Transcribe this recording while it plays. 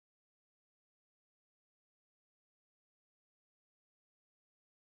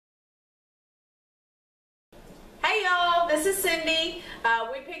this is Cindy.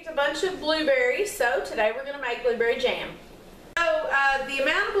 We picked a bunch of blueberries, so today we're going to make blueberry jam. So the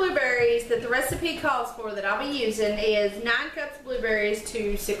amount of blueberries that the recipe calls for that I'll be using is 9 cups of blueberries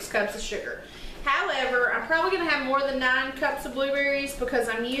to 6 cups of sugar. However, I'm probably going to have more than 9 cups of blueberries because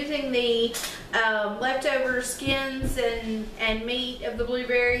I'm using the leftover skins and meat of the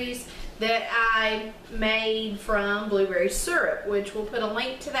blueberries that I made from blueberry syrup, which we'll put a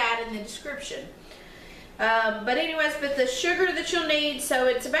link to that in the description. But the sugar that you'll need, so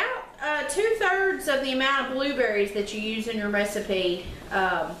it's about 2/3 of the amount of blueberries that you use in your recipe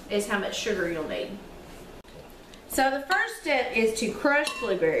is how much sugar you'll need. So the first step is to crush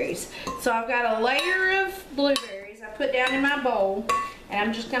blueberries. So I've got a layer of blueberries I put down in my bowl, and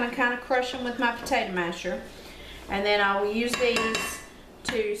I'm just going to kind of crush them with my potato masher. And then I will use these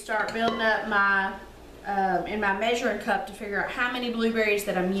to start building up my, in my measuring cup to figure out how many blueberries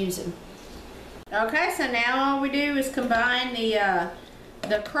that I'm using. Okay, so now all we do is combine the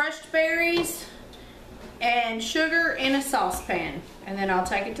crushed berries and sugar in a saucepan, and then I'll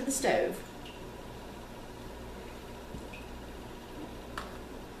take it to the stove.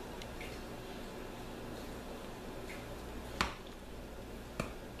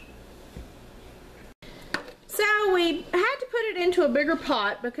 So we had to put it into a bigger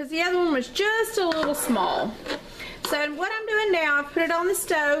pot because the other one was just a little small. So what I'm doing now, I've put it on the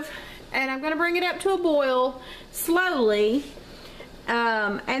stove, and I'm going to bring it up to a boil slowly,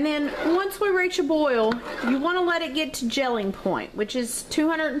 and then once we reach a boil, you want to let it get to gelling point, which is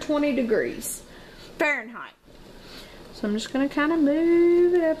 220 degrees Fahrenheit. So I'm just going to kind of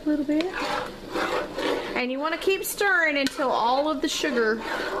move it up a little bit, and you want to keep stirring until all of the sugar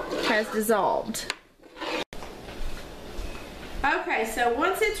has dissolved. Okay, so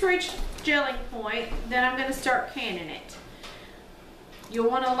once it's reached gelling point, then I'm going to start canning it. You'll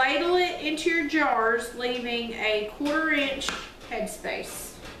want to ladle it into your jars, leaving a 1/4 inch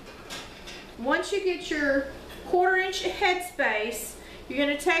headspace. Once you get your 1/4 inch headspace, you're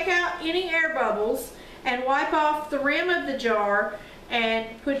going to take out any air bubbles and wipe off the rim of the jar and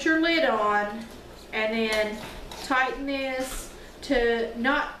put your lid on, and then tighten this to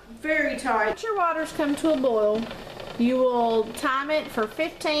not very tight. Once your water's come to a boil, you will time it for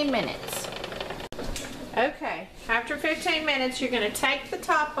 15 minutes. Okay, after 15 minutes, you're going to take the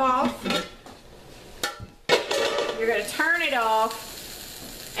top off. You're going to turn it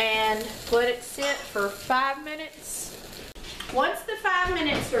off and let it sit for 5 minutes. Once the 5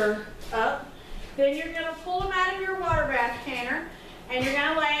 minutes are up, then you're going to pull them out of your water bath canner, and you're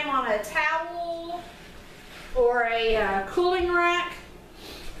going to lay them on a towel or a cooling rack,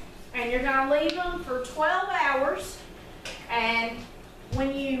 and you're going to leave them for 12 hours. And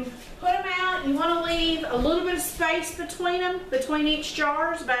when you put them out, you want to leave a little bit of space between them, between each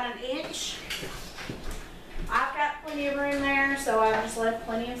jar, is about 1 inch. I've got plenty of room there, so I just left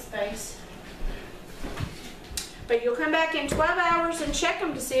plenty of space. But you'll come back in 12 hours and check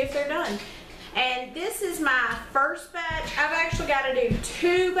them to see if they're done. And this is my first batch. I've actually got to do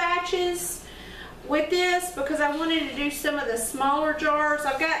 2 batches with this because I wanted to do some of the smaller jars.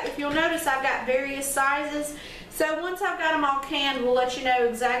 If you'll notice, I've got various sizes. So once I've got them all canned, we'll let you know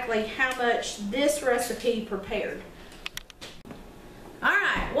exactly how much this recipe prepared.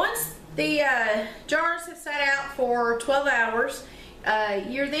 Alright, once the jars have sat out for 12 hours,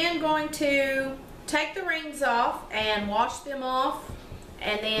 you're then going to take the rings off and wash them off,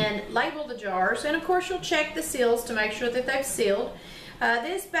 and then label the jars. And of course you'll check the seals to make sure that they've sealed.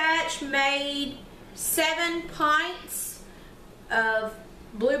 This batch made 7 pints of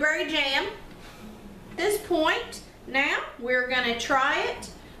blueberry jam. At this point, now we're going to try it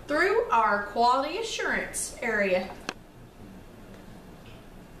through our quality assurance area.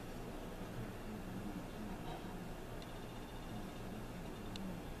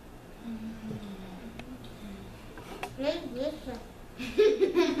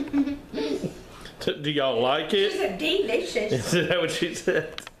 Do y'all like it? It's delicious. Is that what she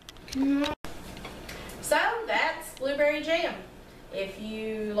said? So that's blueberry jam. If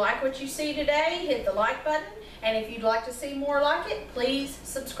you like what you see today, hit the like button, and if you'd like to see more like it, please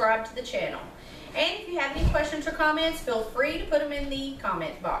subscribe to the channel. And if you have any questions or comments, feel free to put them in the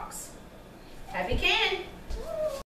comment box. Happy canning!